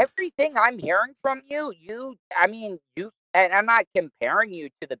 Everything I'm hearing from you, and I'm not comparing you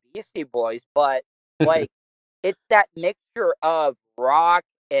to the Beastie Boys, but like it's that mixture of rock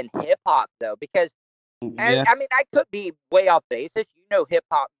and hip hop though, because I could be way off basis. You know hip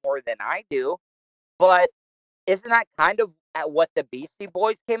hop more than I do, but isn't that kind of what the Beastie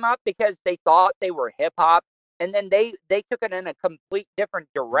Boys came up? Because they thought they were hip hop, and then they took it in a complete different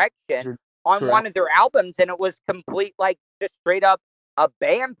direction on one of their albums, and it was complete, like, just straight up a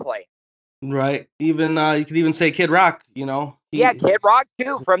band playing. Right. Even you could even say Kid Rock. Kid Rock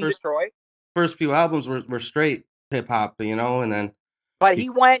too, from Detroit. First few albums were straight hip hop, and then. But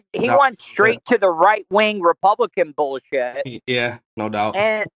he went straight to the right wing Republican bullshit. Yeah, no doubt.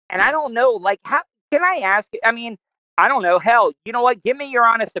 And I don't know, like, how can I ask? I mean, I don't know. Hell, you know what? Give me your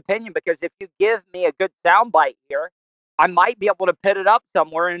honest opinion, because if you give me a good soundbite here, I might be able to put it up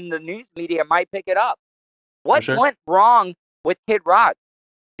somewhere, and the news media might pick it up. What went wrong with Kid Rock?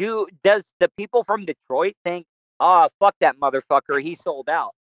 Does the people from Detroit think, fuck that motherfucker, he sold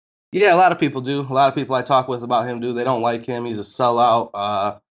out? Yeah, a lot of people do. A lot of people I talk with about him do. They don't like him. He's a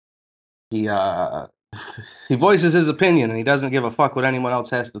sellout. He voices his opinion, and he doesn't give a fuck what anyone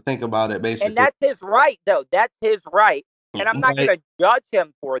else has to think about it, basically. And that's his right, though. That's his right. And I'm not going to judge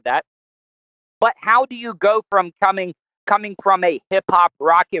him for that. But how do you go from coming from a hip-hop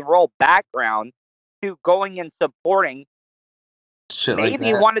rock and roll background to going and supporting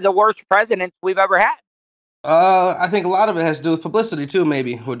maybe one of the worst presidents we've ever had? I think a lot of it has to do with publicity too.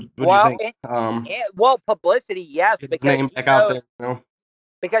 Maybe. What do you think? Publicity, yes, because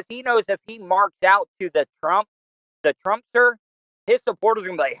he knows if he marks out to the Trumpster, his supporters are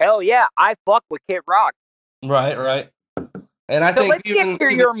gonna be like, hell yeah, I fuck with Kid Rock. Right. And I think let's get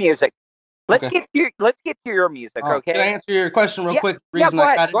to your music. Let's get to your music, okay? Can I answer your question real quick? The reason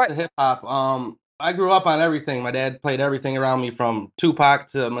I got into hip hop. I grew up on everything. My dad played everything around me, from Tupac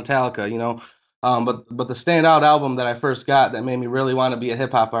to Metallica, But the standout album that I first got that made me really want to be a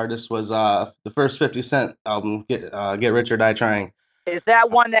hip hop artist was the first 50 Cent album, Get Rich or Die Trying. Is that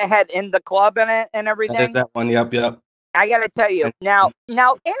one that had In the Club in it and everything? That is that one. Yep. I gotta tell you now.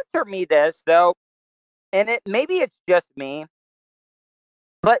 Answer me this though, and maybe it's just me,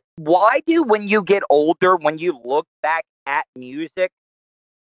 but why do, when you get older, when you look back at music,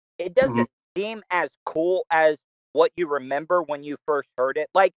 it doesn't seem as cool as what you remember when you first heard it?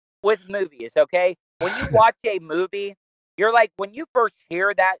 Like with movies, okay? When you watch a movie, you're like, when you first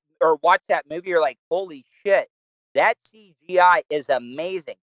hear that or watch that movie, you're like, holy shit, that CGI is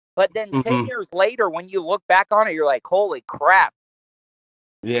amazing. But then 10 years later, when you look back on it, you're like, holy crap.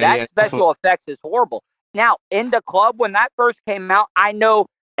 That special effects is horrible. Now, In the Club, when that first came out, I know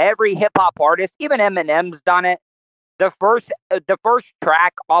every hip-hop artist, even Eminem's done it. The first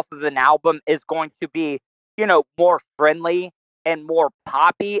track off of an album is going to be, more friendly and more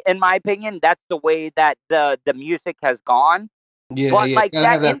poppy, in my opinion. That's the way that the music has gone. Like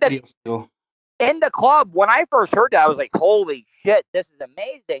that In the Club, when I first heard that, I was like, holy shit, this is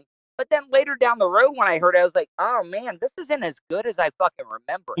amazing. But then later down the road, when I heard it, I was like, oh man, this isn't as good as I fucking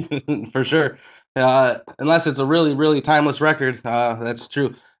remember. For sure. Unless it's a really, really timeless record. That's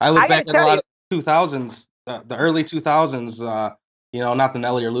true. I look back at a lot of 2000s, the early 2000s. not the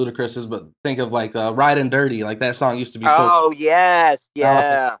Nelly or Ludacris's, but think of like Riding Dirty. Like that song used to be so. Oh yes,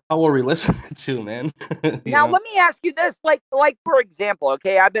 yeah. What were we listening to, man? Now let me ask you this, like for example,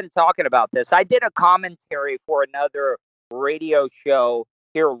 okay, I've been talking about this. I did a commentary for another radio show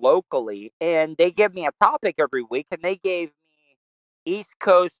here locally, and they give me a topic every week, and they gave me East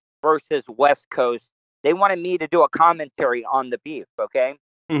Coast versus West Coast. They wanted me to do a commentary on the beef, okay?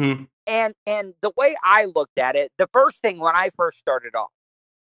 Mm-hmm. And the way I looked at it, the first thing when I first started off,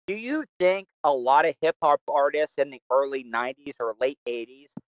 do you think a lot of hip hop artists in the early 90s or late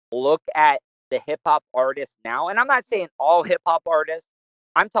 80s look at the hip hop artists now? And I'm not saying all hip hop artists.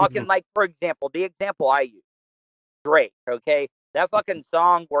 I'm talking like, for example, the example I use, Drake, okay? That fucking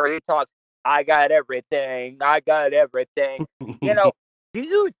song where he talks, I got everything. Do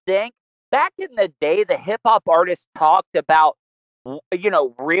you think back in the day, the hip hop artists talked about,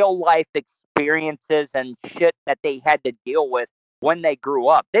 real life experiences and shit that they had to deal with when they grew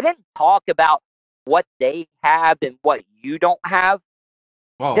up? They didn't talk about what they have and what you don't have.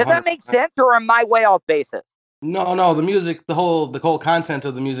 Oh, does that make sense, or am I way off basis? No, the music, the whole content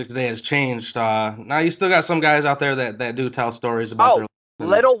of the music today has changed. Now you still got some guys out there that do tell stories about their.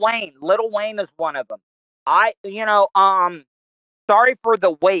 Lil Wayne is one of them. Sorry for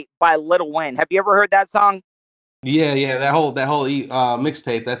the Wait by Lil Wayne. Have you ever heard that song? Yeah, that whole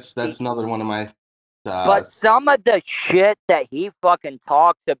mixtape. That's another one of my. But some of the shit that he fucking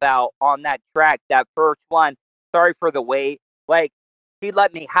talks about on that track, that first one, Sorry for the Wait, like, she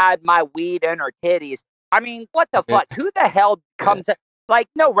let me hide my weed in her titties. I mean, what the fuck? Who the hell comes up? Like,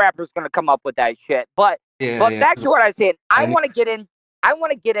 no rapper's gonna come up with that shit. But back to what I said, I want to get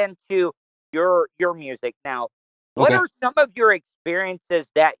into your music now. What are some of your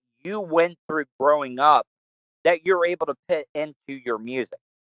experiences that you went through growing up that you're able to put into your music?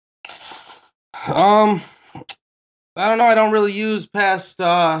 I don't know. I don't really use past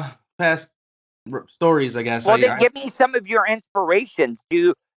stories, I guess. Well, then give me some of your inspirations.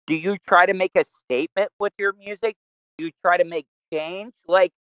 Do you try to make a statement with your music? Do you try to make change?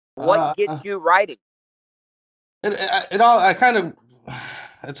 Like, what gets you writing? It all.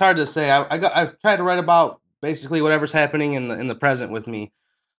 It's hard to say. I try to write about basically whatever's happening in the present with me.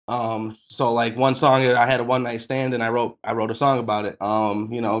 So like one song, I had a one night stand and I wrote a song about it.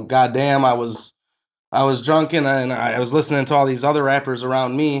 Goddamn, I was drunk and I was listening to all these other rappers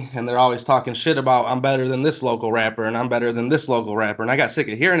around me, and they're always talking shit about I'm better than this local rapper and I'm better than this local rapper, and I got sick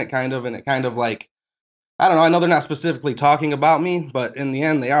of hearing it and it kind of like, I don't know. I know they're not specifically talking about me, but in the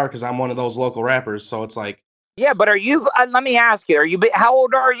end they are, because I'm one of those local rappers. So it's like. Yeah, but are you? Let me ask you. How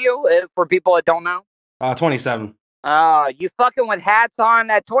old are you? For people that don't know. 27. You fucking with hats on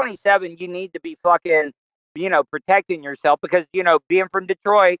at 27, you need to be fucking, protecting yourself, because, being from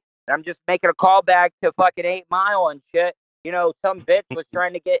Detroit, I'm just making a call back to fucking 8 Mile and shit. Some bitch was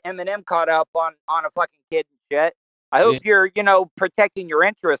trying to get Eminem caught up on a fucking kid and shit. I hope you're, protecting your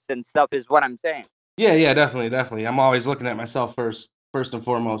interests and stuff is what I'm saying. Yeah, definitely. I'm always looking at myself first and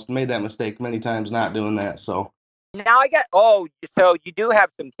foremost. Made that mistake many times not doing that, so. Now so you do have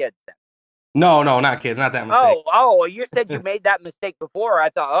some kids then? No, not kids, not that mistake. Oh, you said you made that mistake before. I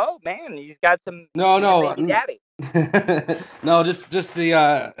thought, oh man, he's got some. No, baby daddy. No, just the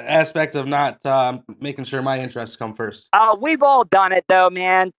aspect of not making sure my interests come first. We've all done it though,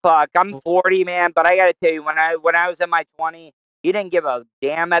 man. Fuck, I'm 40, man, but I gotta tell you, when I was in my 20s, you didn't give a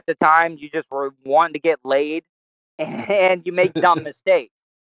damn at the time. You just were wanting to get laid, and you make dumb mistakes.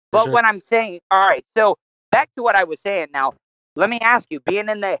 But what I'm saying, all right, so back to what I was saying now. Let me ask you, being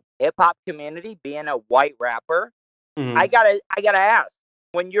in the hip hop community, being a white rapper, I gotta ask,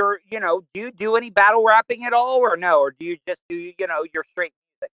 when you're, do you do any battle rapping at all, or no, or do you just do, your straight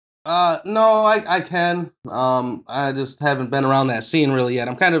music? No, I can. I just haven't been around that scene really yet.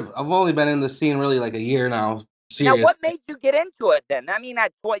 I've only been in the scene really like a year now. Serious. Now, what made you get into it then? I mean,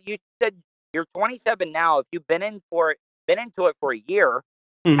 that's what you said. You're 27 now. If you've been into it for a year,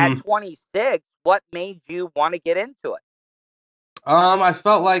 at 26, what made you want to get into it? I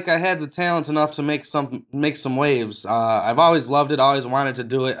felt like I had the talent enough to make some waves. I've always loved it, always wanted to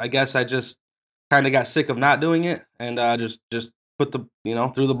do it. I guess I just kind of got sick of not doing it, and just put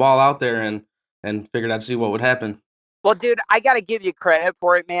threw the ball out there and figured I'd see what would happen. Well, dude, I got to give you credit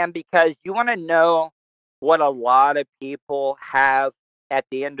for it, man, because you want to know what a lot of people have at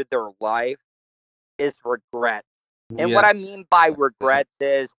the end of their life is regret. And what I mean by regrets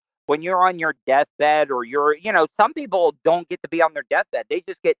is when you're on your deathbed, or you're, some people don't get to be on their deathbed. They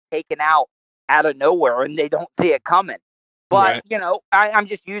just get taken out of nowhere and they don't see it coming. But, I'm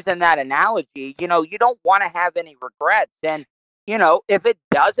just using that analogy. You don't want to have any regrets. And, if it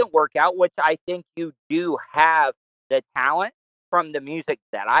doesn't work out, which I think you do have the talent, from the music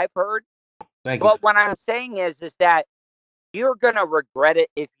that I've heard. Thank you. But what I'm saying is that you're going to regret it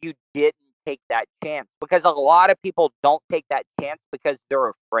if you didn't take that chance, because a lot of people don't take that chance because they're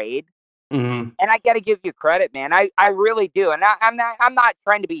afraid. Mm-hmm. And I got to give you credit, man. I really do. And I'm not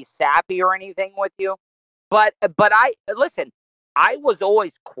trying to be sappy or anything with you, but I listen. I was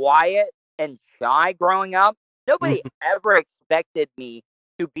always quiet and shy growing up. Nobody ever expected me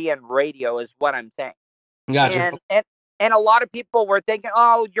to be in radio, is what I'm saying. Gotcha. And a lot of people were thinking,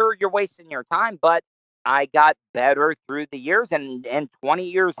 oh, you're wasting your time. But I got better through the years, and 20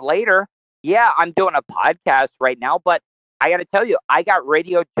 years later, yeah, I'm doing a podcast right now. But I got to tell you, I got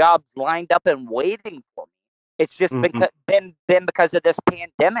radio jobs lined up and waiting for me. It's just been because of this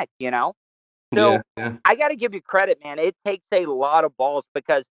pandemic, you know. So yeah. I got to give you credit, man. It takes a lot of balls,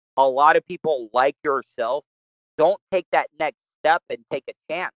 because a lot of people like yourself don't take that next step and take a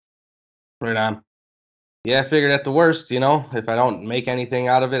chance. Right on. Yeah, I figured at the worst, you know, if I don't make anything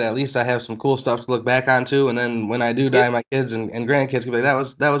out of it, at least I have some cool stuff to look back on too. And then when I do die, my kids and grandkids can be like,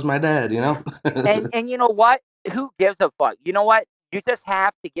 that was my dad, you know. and you know what? Who gives a fuck? You know what? You just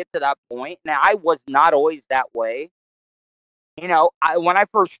have to get to that point. Now, I was not always that way. You know, when I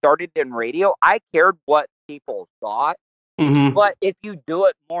first started in radio, I cared what people thought. Mm-hmm. But if you do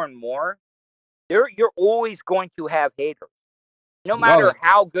it more and more, you're always going to have haters, no matter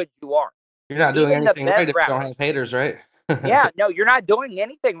how good you are. You're not doing anything right if you don't have haters, right? Yeah, no, you're not doing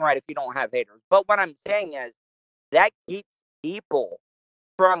anything right if you don't have haters. But what I'm saying is that keeps people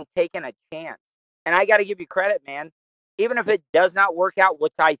from taking a chance. And I got to give you credit, man. Even if it does not work out,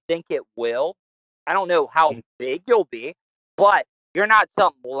 which I think it will, I don't know how big you'll be, but you're not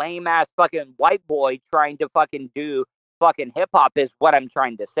some lame ass fucking white boy trying to fucking do fucking hip hop, is what I'm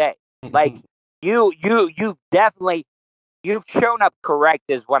trying to say. Like you've shown up correct,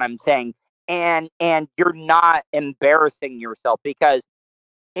 is what I'm saying. And you're not embarrassing yourself, because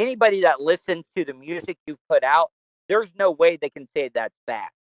anybody that listens to the music you've put out, there's no way they can say that's bad.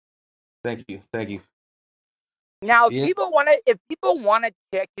 Thank you. Now, if people want to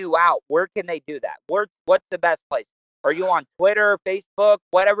check you out, where can they do that? What's the best place? Are you on Twitter, Facebook,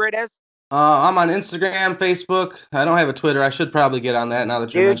 whatever it is? I'm on Instagram, Facebook. I don't have a Twitter. I should probably get on that now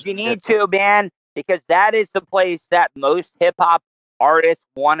that you're mentioning it. Dude, you need to, man, because that is the place that most hip hop artists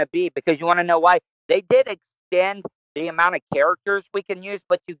want to be. Because you want to know why? They did extend the amount of characters we can use,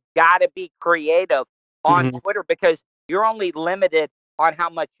 but you got to be creative on Twitter, because you're only limited on how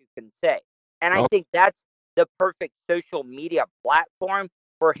much you can say. And I think that's the perfect social media platform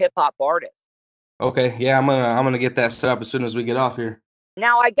for hip hop artists. Okay, yeah, I'm gonna get that set up as soon as we get off here.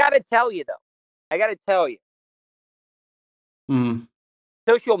 Now I gotta tell you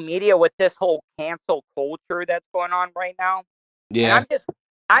social media with this whole cancel culture that's going on right now. Yeah. And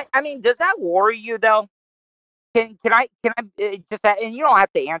I mean, does that worry you though? Can I just, and you don't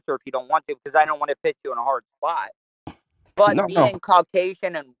have to answer if you don't want to, because I don't want to put you in a hard spot. But being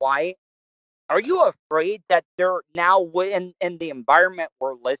Caucasian and white, are you afraid that they're now in the environment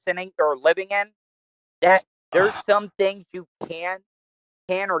we're living in, that there's some things you can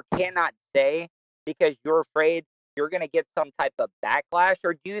or cannot say because you're afraid you're going to get some type of backlash?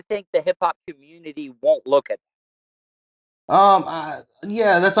 Or do you think the hip hop community won't look at that?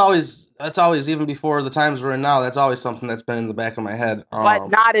 Yeah, that's always even before the times we're in now. That's always something that's been in the back of my head. But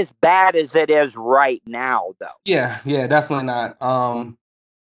not as bad as it is right now, though. Yeah, definitely not.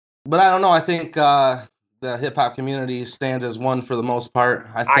 But I don't know. I think the hip hop community stands as one for the most part.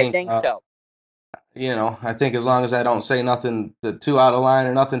 I think so. You know, I think as long as I don't say nothing too out of line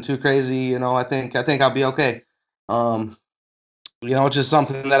or nothing too crazy, you know, I think I'll be okay. You know, it's just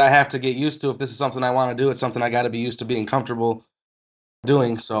something that I have to get used to. If this is something I want to do, it's something I got to be used to being comfortable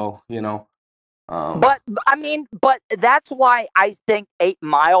doing. So, you know. But that's why I think 8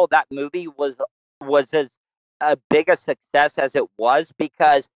 Mile, that movie, was as big a success as it was,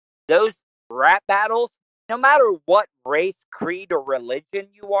 because those rap battles, no matter what race, creed, or religion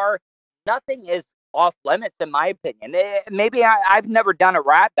you are, nothing is off limits, in my opinion. Maybe I've never done a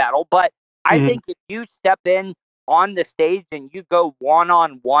rap battle, but I think if you step in on the stage and you go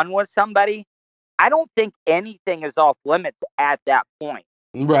one-on-one with somebody, I don't think anything is off limits at that point.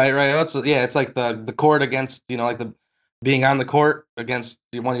 Right. It's like the court against, you know, like the being on the court against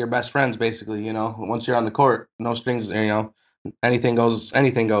one of your best friends, basically. You know, once you're on the court, no strings, you know, anything goes.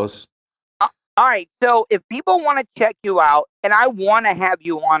 All right, so if people want to check you out, and I want to have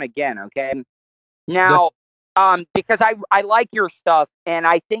you on again, okay? Now, because I like your stuff, and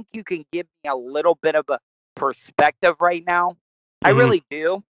I think you can give me a little bit of a perspective right now. I really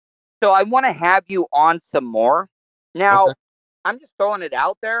do. So I want to have you on some more. Now, I'm just throwing it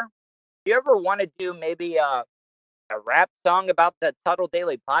out there. Do you ever want to do maybe a a rap song about the Tuttle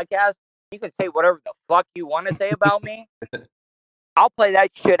Daily Podcast. You can say whatever the fuck you want to say about me. I'll play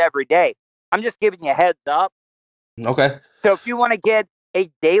that shit every day. I'm just giving you a heads up. Okay. So if you want to get a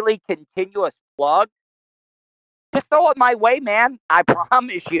daily continuous plug, just throw it my way, man. I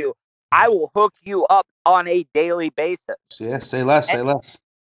promise you, I will hook you up on a daily basis. Yeah, say less, say less.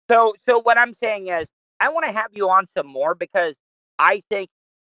 So what I'm saying is, I want to have you on some more because I think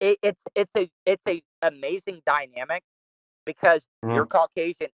it's a amazing dynamic because you're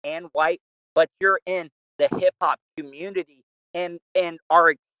Caucasian and white, but you're in the hip hop community and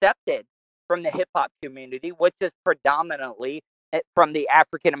are accepted from the hip hop community, which is predominantly from the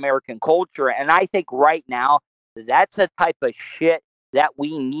African American culture. And I think right now that's the type of shit that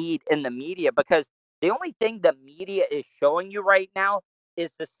we need in the media, because the only thing the media is showing you right now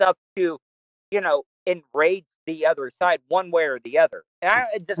is the stuff to, enrage the other side one way or the other.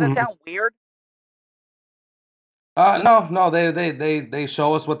 Does that sound weird? No, they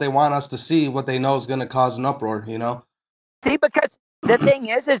show us what they want us to see, what they know is going to cause an uproar, See, because the thing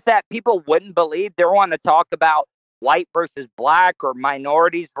is that people wouldn't believe they want to talk about white versus black or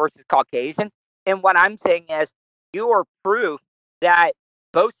minorities versus Caucasian. And what I'm saying is you are proof that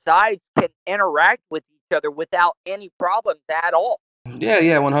both sides can interact with each other without any problems at all. Yeah,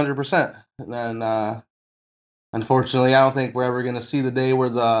 100%. And unfortunately, I don't think we're ever going to see the day where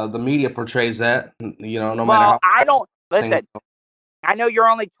the media portrays that, no matter how. I don't, listen, I know you're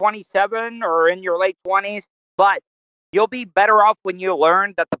only 27 or in your late 20s, but you'll be better off when you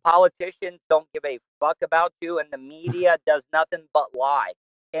learn that the politicians don't give a fuck about you and the media does nothing but lie.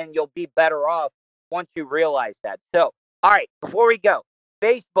 And you'll be better off once you realize that. So, all right, before we go,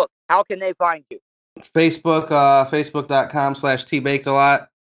 Facebook, how can they find you? Facebook, facebook.com/tbakedalot.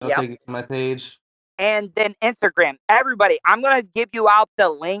 I'll take it to my page. And then Instagram. Everybody, I'm going to give you out the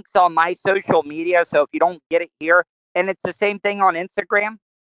links on my social media, so if you don't get it here, and it's the same thing on Instagram.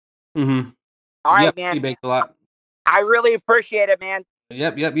 Mm-hmm. All right, man. T-Baked-A-Lot. I really appreciate it, man.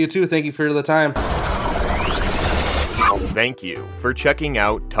 Yep, you too. Thank you for the time. Thank you for checking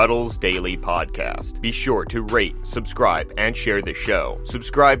out Tuttle's Daily Podcast. Be sure to rate, subscribe, and share the show.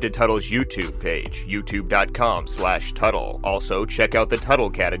 Subscribe to Tuttle's YouTube page, youtube.com/Tuttle. Also, check out the Tuttle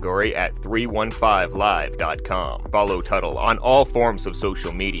category at 315live.com. Follow Tuttle on all forms of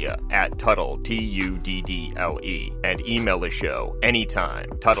social media at Tuttle, Tuddle, and email the show anytime,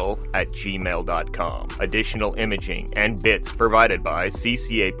 Tuttle@gmail.com. Additional imaging and bits provided by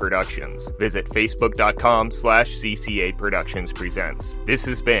CCA Productions. Visit facebook.com/CCA Productions presents. This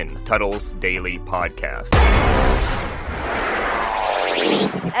has been Tuttle's Daily Podcast.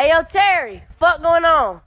 Hey, yo, Terry, fuck going on?